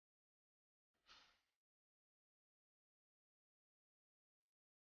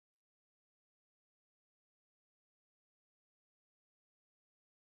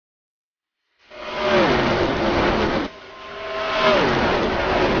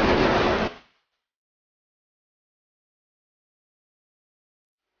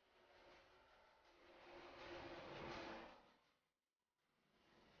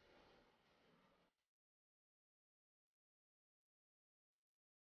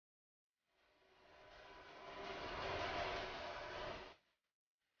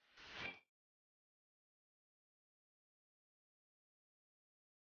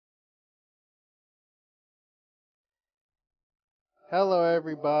Hello,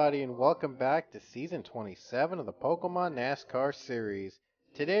 everybody, and welcome back to Season 27 of the Pokemon NASCAR Series.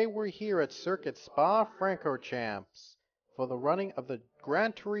 Today we're here at Circuit Spa-Francorchamps for the running of the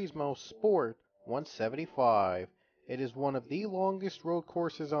Gran Turismo Sport 175. It is one of the longest road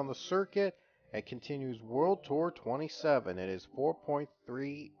courses on the circuit and continues World Tour 27. It is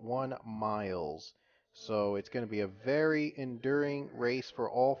 4.31 miles. So it's going to be a very enduring race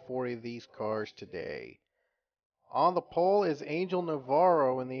for all 40 of these cars today. On the pole is Angel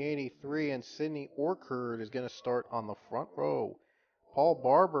Navarro in the 83, and Sidney Orchard is going to start on the front row. Paul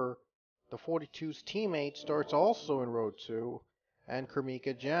Barber, the 42's teammate, starts also in row 2, and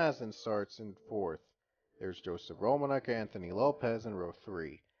Kermika Jazin starts in 4th. There's Joseph Romanek, Anthony Lopez in row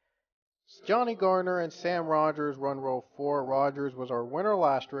 3. Johnny Gardner and Sam Rogers run row 4. Rogers was our winner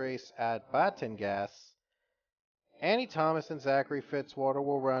last race at Batangas. Annie Thomas and Zachary Fitzwater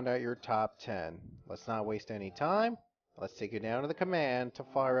will round out your top 10. Let's not waste any time. Let's take you down to the command to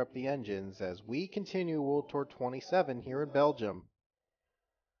fire up the engines as we continue World Tour 27 here in Belgium.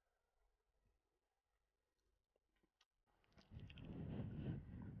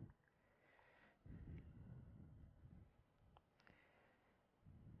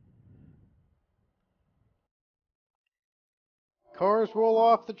 Cars roll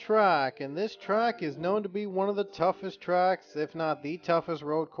off the track, and this track is known to be one of the toughest tracks, if not the toughest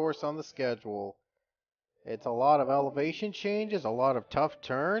road course on the schedule. It's a lot of elevation changes, a lot of tough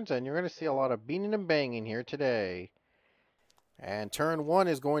turns, and you're going to see a lot of beating and banging here today. And turn 1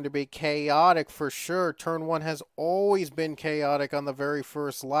 is going to be chaotic for sure. Turn 1 has always been chaotic on the very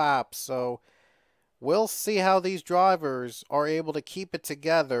first lap, so we'll see how these drivers are able to keep it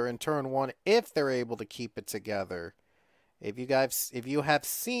together in turn 1, if they're able to keep it together. If you have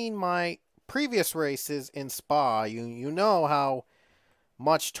seen my previous races in Spa, you know how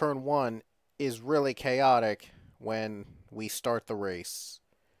much turn 1 is really chaotic when we start the race.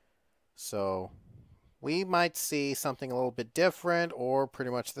 So we might see something a little bit different or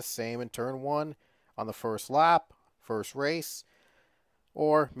pretty much the same in turn 1 on the first lap, first race,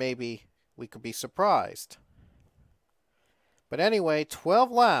 or maybe we could be surprised. But anyway, 12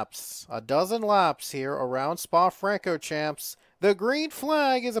 laps, a dozen laps here around Spa-Francorchamps. The green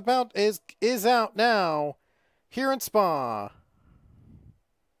flag is out now here in Spa.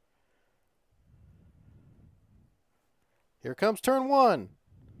 Here comes turn 1.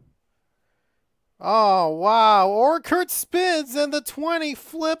 Oh, wow. Orchard spins and the 20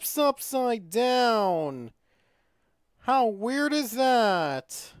 flips upside down. How weird is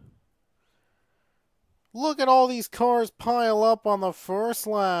that? Look at all these cars pile up on the first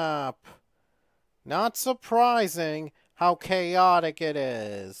lap. Not surprising how chaotic it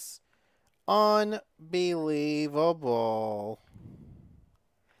is. Unbelievable.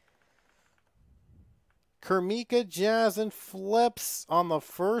 Kermika Jazin flips on the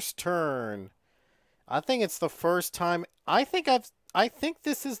first turn. I think it's the first time. I think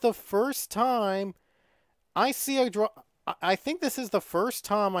this is the first time I see I think this is the first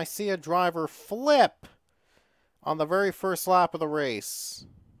time I see a driver flip on the very first lap of the race.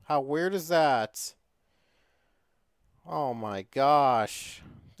 How weird is that? Oh my gosh.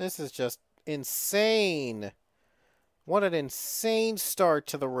 This is just insane. What an insane start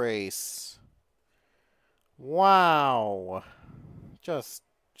to the race. Wow. Just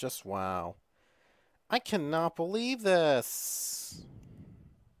wow. I cannot believe this.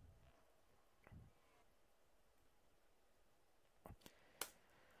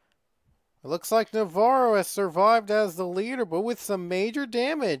 It looks like Navarro has survived as the leader, but with some major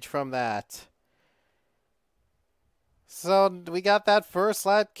damage from that. So we got that first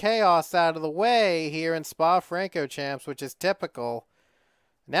lap chaos out of the way here in Spa-Francorchamps, which is typical.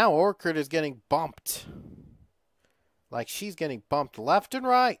 Now Orchard is getting bumped. Like she's getting bumped left and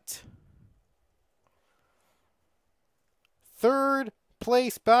right. Third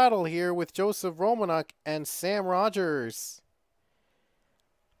place battle here with Joseph Romanek and Sam Rogers.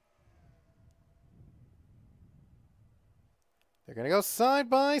 They're going to go side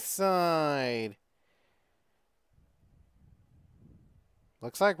by side.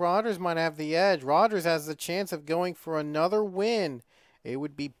 Looks like Rogers might have the edge. Rogers has the chance of going for another win. It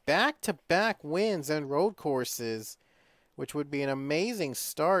would be back-to-back wins and road courses, which would be an amazing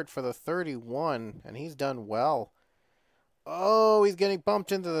start for the 31, and he's done well. Oh, he's getting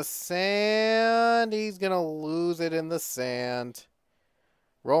bumped into the sand. He's going to lose it in the sand.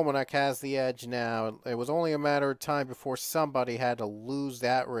 Romanek has the edge now. It was only a matter of time before somebody had to lose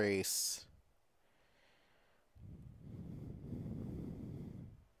that race.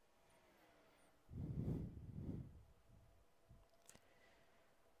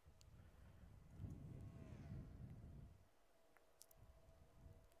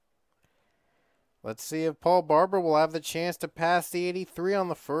 Let's see if Paul Barber will have the chance to pass the 83 on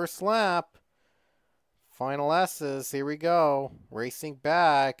the first lap. Final S's, here we go. Racing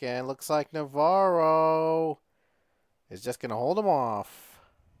back, and looks like Navarro is just going to hold him off.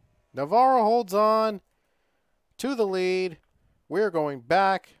 Navarro holds on to the lead. We're going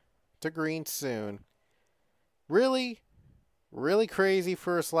back to green soon. Really crazy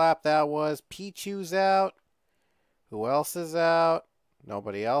first lap that was. Pichu's out. Who else is out?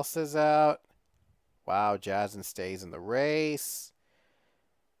 Nobody else is out. Wow, Jasmine stays in the race.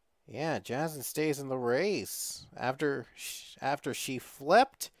 Yeah, Jasmine stays in the race. After she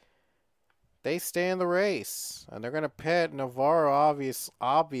flipped, they stay in the race. And they're going to pit. Navarro,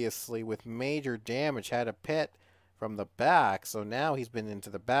 obviously, with major damage, had to pit from the back. So now he's been into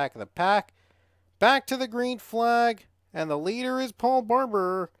the back of the pack. Back to the green flag. And the leader is Paul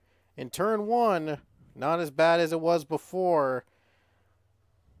Barber in turn 1. Not as bad as it was before.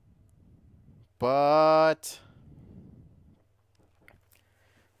 But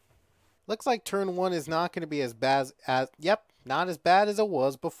looks like turn 1 is not going to be as bad as, not as bad as it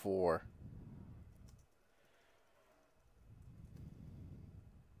was before.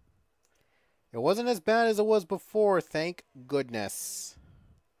 It wasn't as bad as it was before, thank goodness.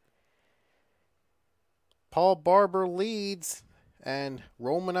 Paul Barber leads, and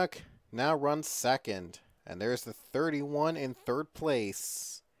Romanuk now runs second. And there's the 31 in third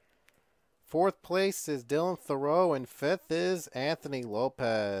place. Fourth place is Dylan Thoreau, and fifth is Anthony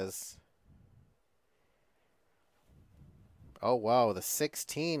Lopez. Oh, wow, the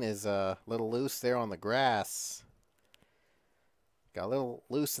 16 is a little loose there on the grass. Got a little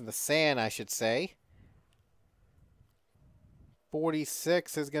loose in the sand, I should say.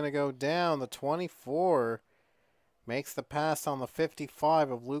 46 is going to go down. The 24 makes the pass on the 55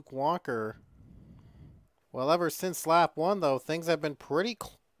 of Luke Walker. Well, ever since lap 1, though, things have been pretty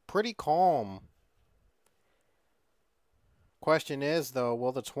calm. Question is, though,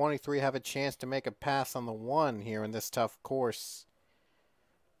 will the 23 have a chance to make a pass on the 1 here in this tough course?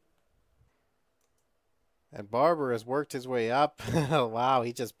 And Barber has worked his way up. Wow,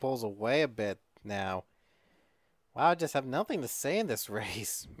 he just pulls away a bit now. Wow, I just have nothing to say in this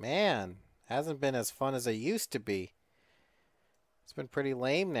race. Man, hasn't been as fun as it used to be. It's been pretty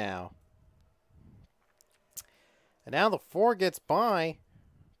lame now. And now the 4 gets by.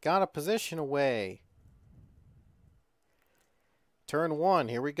 Got a position away. Turn 1,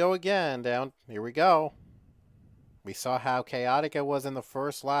 here we go again. Here we go. We saw how chaotic it was in the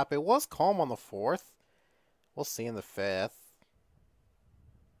first lap. It was calm on the 4th. We'll see in the 5th.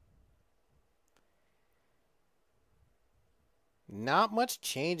 Not much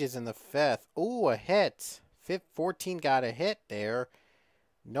changes in the 5th. Ooh, a hit. 14 got a hit there.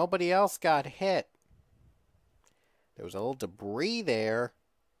 Nobody else got hit. There was a little debris there.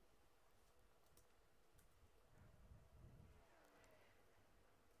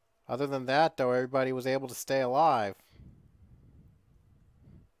 Other than that, though, everybody was able to stay alive.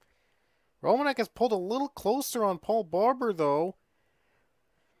 Romanek has pulled a little closer on Paul Barber, though.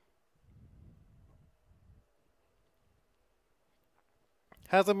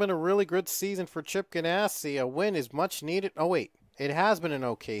 Hasn't been a really good season for Chip Ganassi. A win is much needed. Oh, wait. It has been an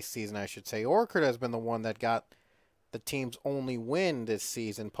okay season, I should say. Orchard has been the one that got the team's only win this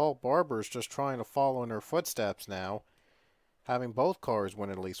season. Paul Barber's just trying to follow in her footsteps now, having both cars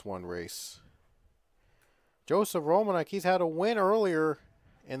win at least one race. Joseph Romanek, he's had a win earlier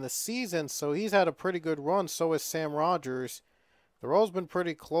in the season, so he's had a pretty good run. So has Sam Rogers. The road's been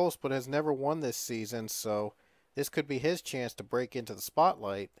pretty close, but has never won this season, so this could be his chance to break into the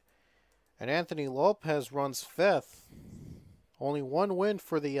spotlight. And Anthony Lopez runs 5th. Only one win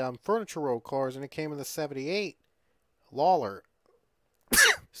for the Furniture Row cars, and it came in the 78. Lawler.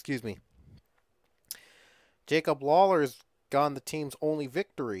 Excuse me. Jacob Lawler has gotten the team's only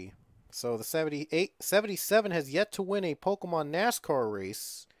victory. So the 77 has yet to win a Pokemon NASCAR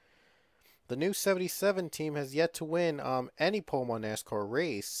race. The new 77 team has yet to win any Pokemon NASCAR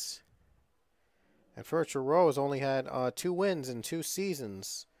race. And Furniture Row has only had 2 wins in 2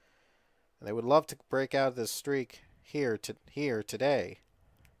 seasons. And they would love to break out of this streak here today.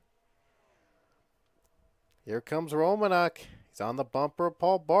 Here comes Romanek. He's on the bumper of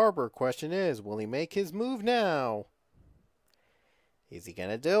Paul Barber. Question is, will he make his move now? Is he going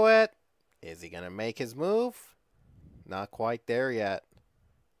to do it? Is he going to make his move? Not quite there yet.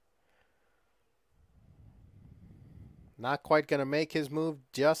 Not quite going to make his move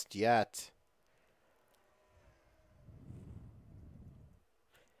just yet.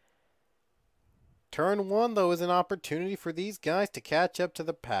 Turn 1, though, is an opportunity for these guys to catch up to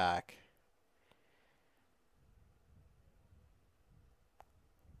the pack.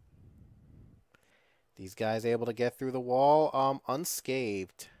 These guys able to get through the wall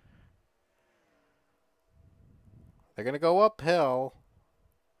unscathed. They're going to go uphill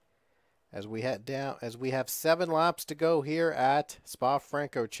as we head down, as we have 7 laps to go here at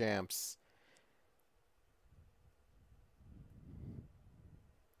Spa-Francorchamps.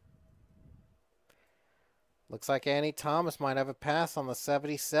 Looks like Annie Thomas might have a pass on the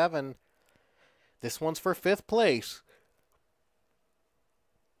 77. This one's for 5th place.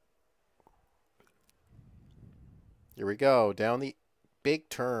 Here we go, down the big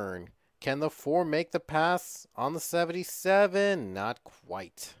turn. Can the 4 make the pass on the 77? Not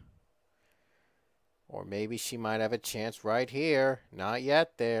quite. Or maybe she might have a chance right here. Not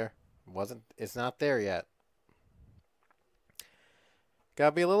yet there. It's not there yet.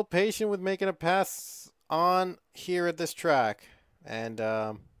 Gotta be a little patient with making a pass on here at this track. And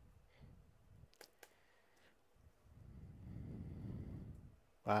wow.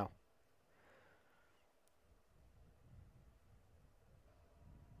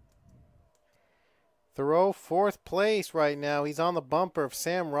 Thoreau 4th place right now. He's on the bumper of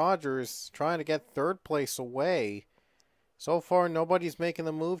Sam Rogers, trying to get 3rd place away. So far, nobody's making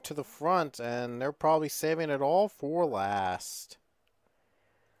the move to the front, and they're probably saving it all for last.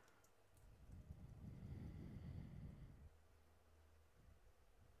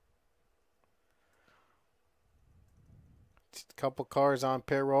 A couple cars on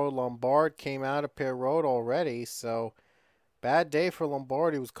pit road. Lombard came out of pit road already, so bad day for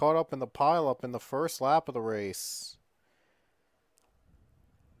Lombard. He was caught up in the pileup in the first lap of the race.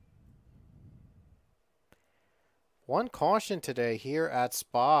 One caution today here at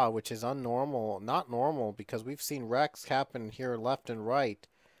Spa, which is unnormal, not normal, because we've seen wrecks happen here left and right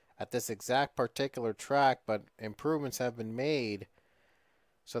at this exact particular track, but improvements have been made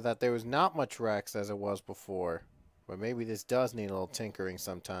so that there was not much wrecks as it was before. But maybe this does need a little tinkering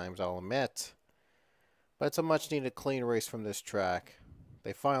sometimes, I'll admit. But it's a much needed clean race from this track.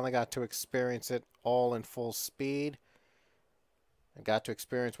 They finally got to experience it all in full speed and got to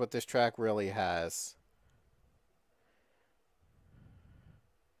experience what this track really has.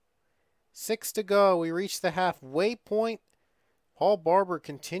 6 to go. We reached the halfway point. Paul Barber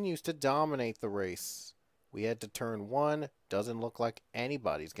continues to dominate the race. We head to turn 1. Doesn't look like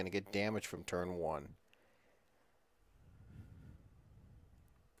anybody's going to get damaged from turn 1.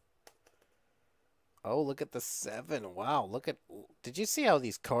 Oh, look at the 7. Wow, look at... Did you see how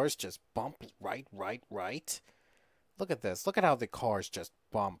these cars just bump right? Look at this. Look at how the cars just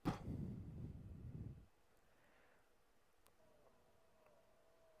bump.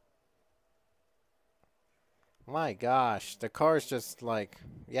 My gosh, the cars just like...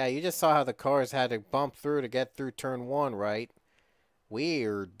 Yeah, you just saw how the cars had to bump through to get through turn 1, right?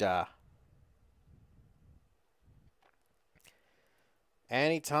 Weird.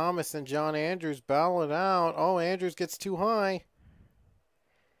 Annie Thomas and John Andrews battle it out. Oh, Andrews gets too high.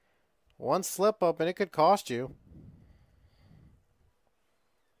 One slip up and it could cost you.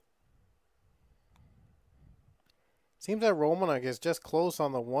 Seems that Romanek is just close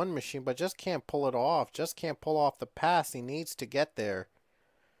on the 1 machine, but just can't pull it off. Just can't pull off the pass he needs to get there.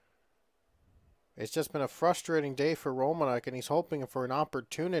 It's just been a frustrating day for Romanek, and he's hoping for an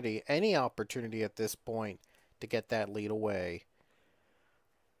opportunity, any opportunity at this point, to get that lead away.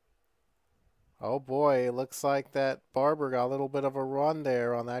 Oh boy, it looks like that Barber got a little bit of a run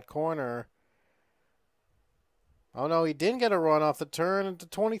there on that corner. Oh no, he didn't get a run off the turn, and the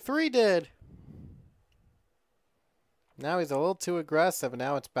 23 did. Now he's a little too aggressive, and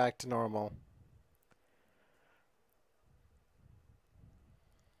now it's back to normal.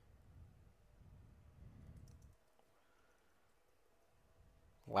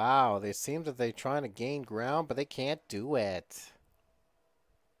 Wow, they seem that they're trying to gain ground, but they can't do it.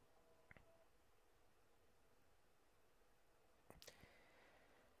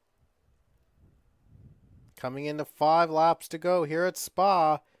 Coming into 5 laps to go here at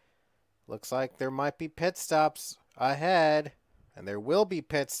Spa. Looks like there might be pit stops ahead. And there will be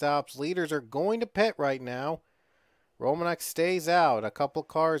pit stops. Leaders are going to pit right now. Romanek stays out. A couple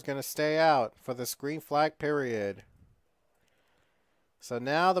cars going to stay out for the green flag period. So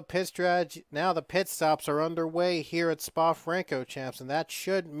now the pit stops are underway here at Spa-Francorchamps, and that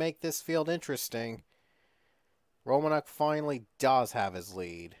should make this field interesting. Romanek finally does have his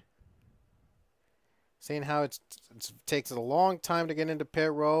lead. Seeing how it takes a long time to get into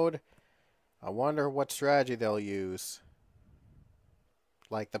pit road, I wonder what strategy they'll use.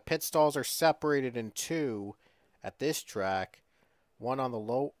 Like the pit stalls are separated in 2 at this track. One on the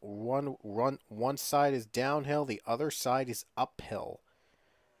one side is downhill, the other side is uphill.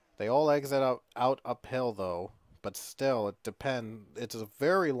 They all exit out uphill though, but still it depends. It's a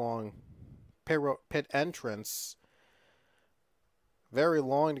very long pit entrance. Very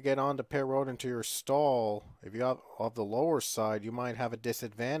long to get onto pit road into your stall. If you have off the lower side, you might have a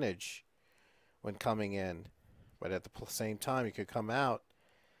disadvantage when coming in. But at the same time, you could come out.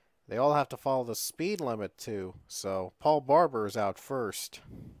 They all have to follow the speed limit too. So Paul Barber is out first.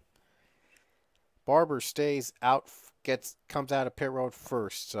 Barber stays out, comes out of pit road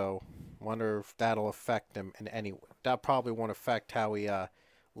first. So wonder if that'll affect him in any way. That probably won't affect how he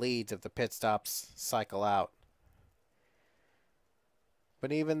leads if the pit stops cycle out.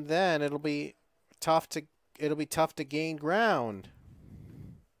 But even then, it'll be tough to gain ground.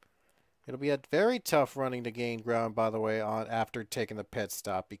 It'll be a very tough running to gain ground, by the way, after taking the pit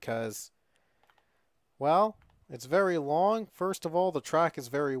stop because, well, it's very long. First of all, the track is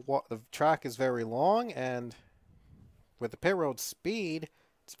very long, and with the pit road speed,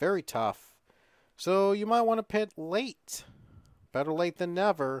 it's very tough. So you might want to pit late. Better late than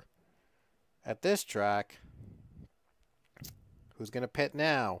never at this track. Who's going to pit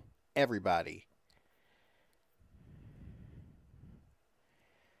now? Everybody.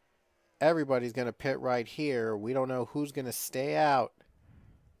 Everybody's going to pit right here. We don't know who's going to stay out.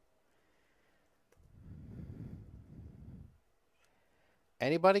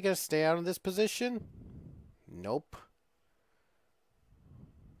 Anybody going to stay out in this position? Nope.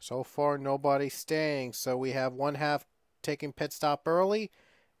 So far, nobody's staying. So we have one half taking pit stop early,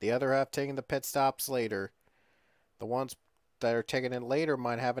 the other half taking the pit stops later. The ones that are taking it later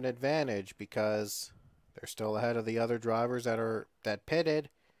might have an advantage because they're still ahead of the other drivers that pitted.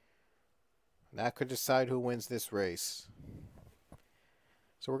 And that could decide who wins this race.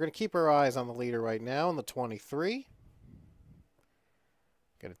 So we're going to keep our eyes on the leader right now in the 23.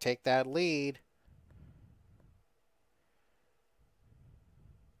 Going to take that lead.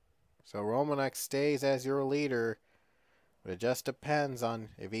 So Romanek stays as your leader. But it just depends on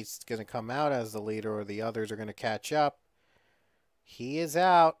if he's going to come out as the leader or the others are going to catch up. He is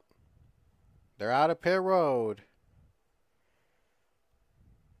out. They're out of pit road.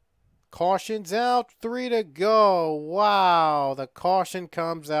 Caution's out. 3 to go. Wow. The caution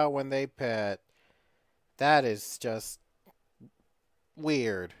comes out when they pit. That is just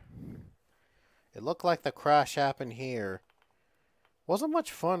weird. It looked like the crash happened here. Wasn't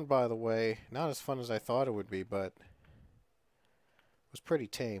much fun, by the way. Not as fun as I thought it would be, but it was pretty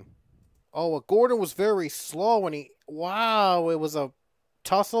tame. Oh, Gordon was very slow when he... Wow, it was a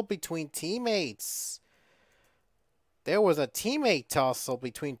tussle between teammates. There was a teammate tussle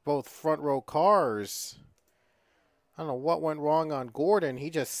between both front row cars. I don't know what went wrong on Gordon. He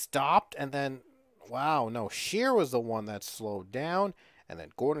just stopped and then... Wow, no, Shear was the one that slowed down. And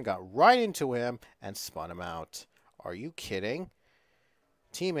then Gordon got right into him and spun him out. Are you kidding?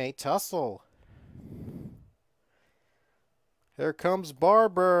 Teammate tussle. Here comes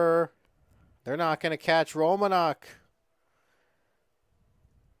Barber. They're not going to catch Romanek.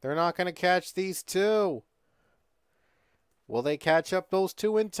 They're not going to catch these two. Will they catch up those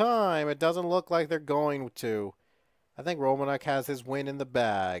two in time? It doesn't look like they're going to. I think Romanek has his win in the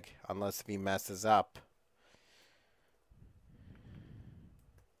bag, unless if he messes up.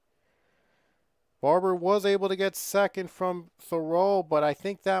 Barber was able to get second from Thoreau, but I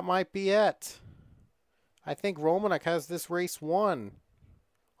think that might be it. I think Romanek has this race won.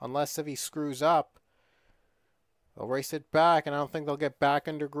 Unless if he screws up. They'll race it back, and I don't think they'll get back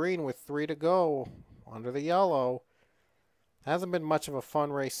under green with 3 to go under the yellow. Hasn't been much of a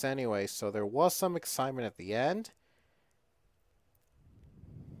fun race anyway, so there was some excitement at the end.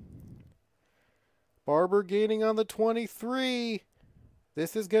 Barber gaining on the 23.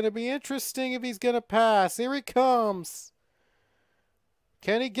 This is going to be interesting if he's going to pass. Here he comes.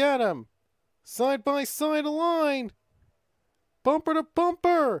 Can he get him? Side by side line. Bumper to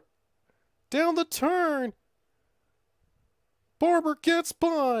bumper. Down the turn. Barber gets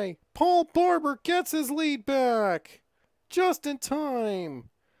by. Paul Barber gets his lead back. Just in time.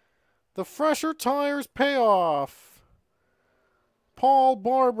 The fresher tires pay off. Paul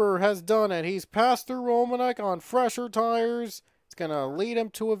Barber has done it. He's passed through Romanek on fresher tires. It's going to lead him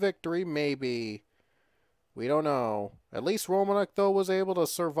to a victory, maybe. We don't know. At least Romanek, though, was able to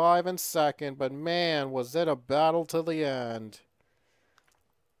survive in second. But, man, was it a battle to the end.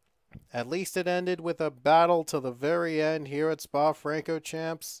 At least it ended with a battle to the very end here at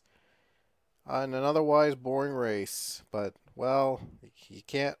Spa-Francorchamps. On an otherwise boring race. But, well, you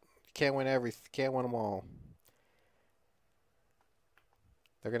can't win can't win them all.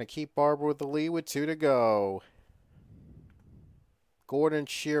 They're going to keep Barber with the lead with 2 to go. Gordon and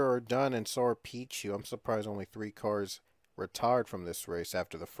Shearer are done, and so are Pichu. I'm surprised only 3 cars retired from this race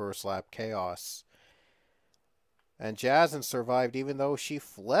after the first lap chaos. And Jasmine survived even though she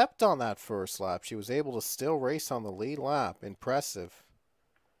flipped on that first lap. She was able to still race on the lead lap. Impressive.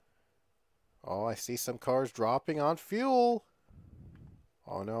 Oh, I see some cars dropping on fuel.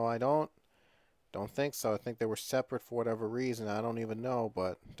 Oh, no, I don't think so. I think they were separate for whatever reason. I don't even know,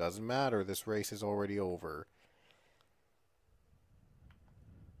 but doesn't matter. This race is already over.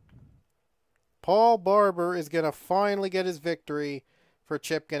 Paul Barber is going to finally get his victory for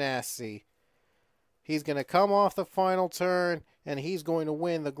Chip Ganassi. He's going to come off the final turn, and he's going to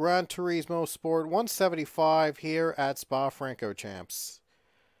win the Gran Turismo Sport 175 here at Spa-Francorchamps.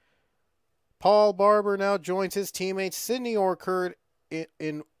 Paul Barber now joins his teammate Sidney Orchard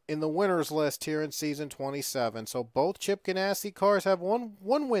in the winners list here in season 27. So both Chip Ganassi cars have one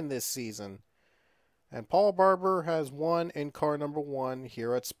win this season. And Paul Barber has won in car number 1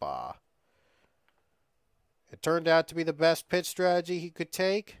 here at Spa. It turned out to be the best pit strategy he could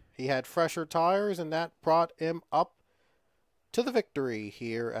take. He had fresher tires, and that brought him up to the victory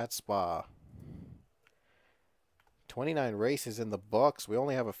here at Spa. 29 races in the books. We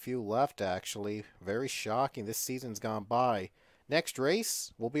only have a few left, actually. Very shocking. This season's gone by. Next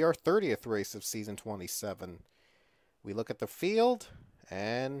race will be our 30th race of season 27. We look at the field,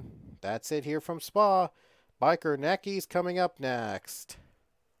 and that's it here from Spa. Biker Necky's coming up next.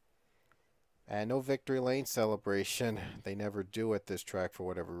 And no victory lane celebration. They never do at this track for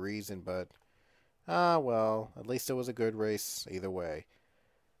whatever reason, but well, at least it was a good race either way.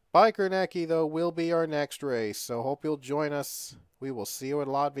 Biker Necky, though, will be our next race, so hope you'll join us. We will see you at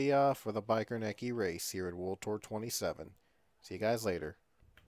Latvia for the Biker Necky race here at World Tour 27. See you guys later.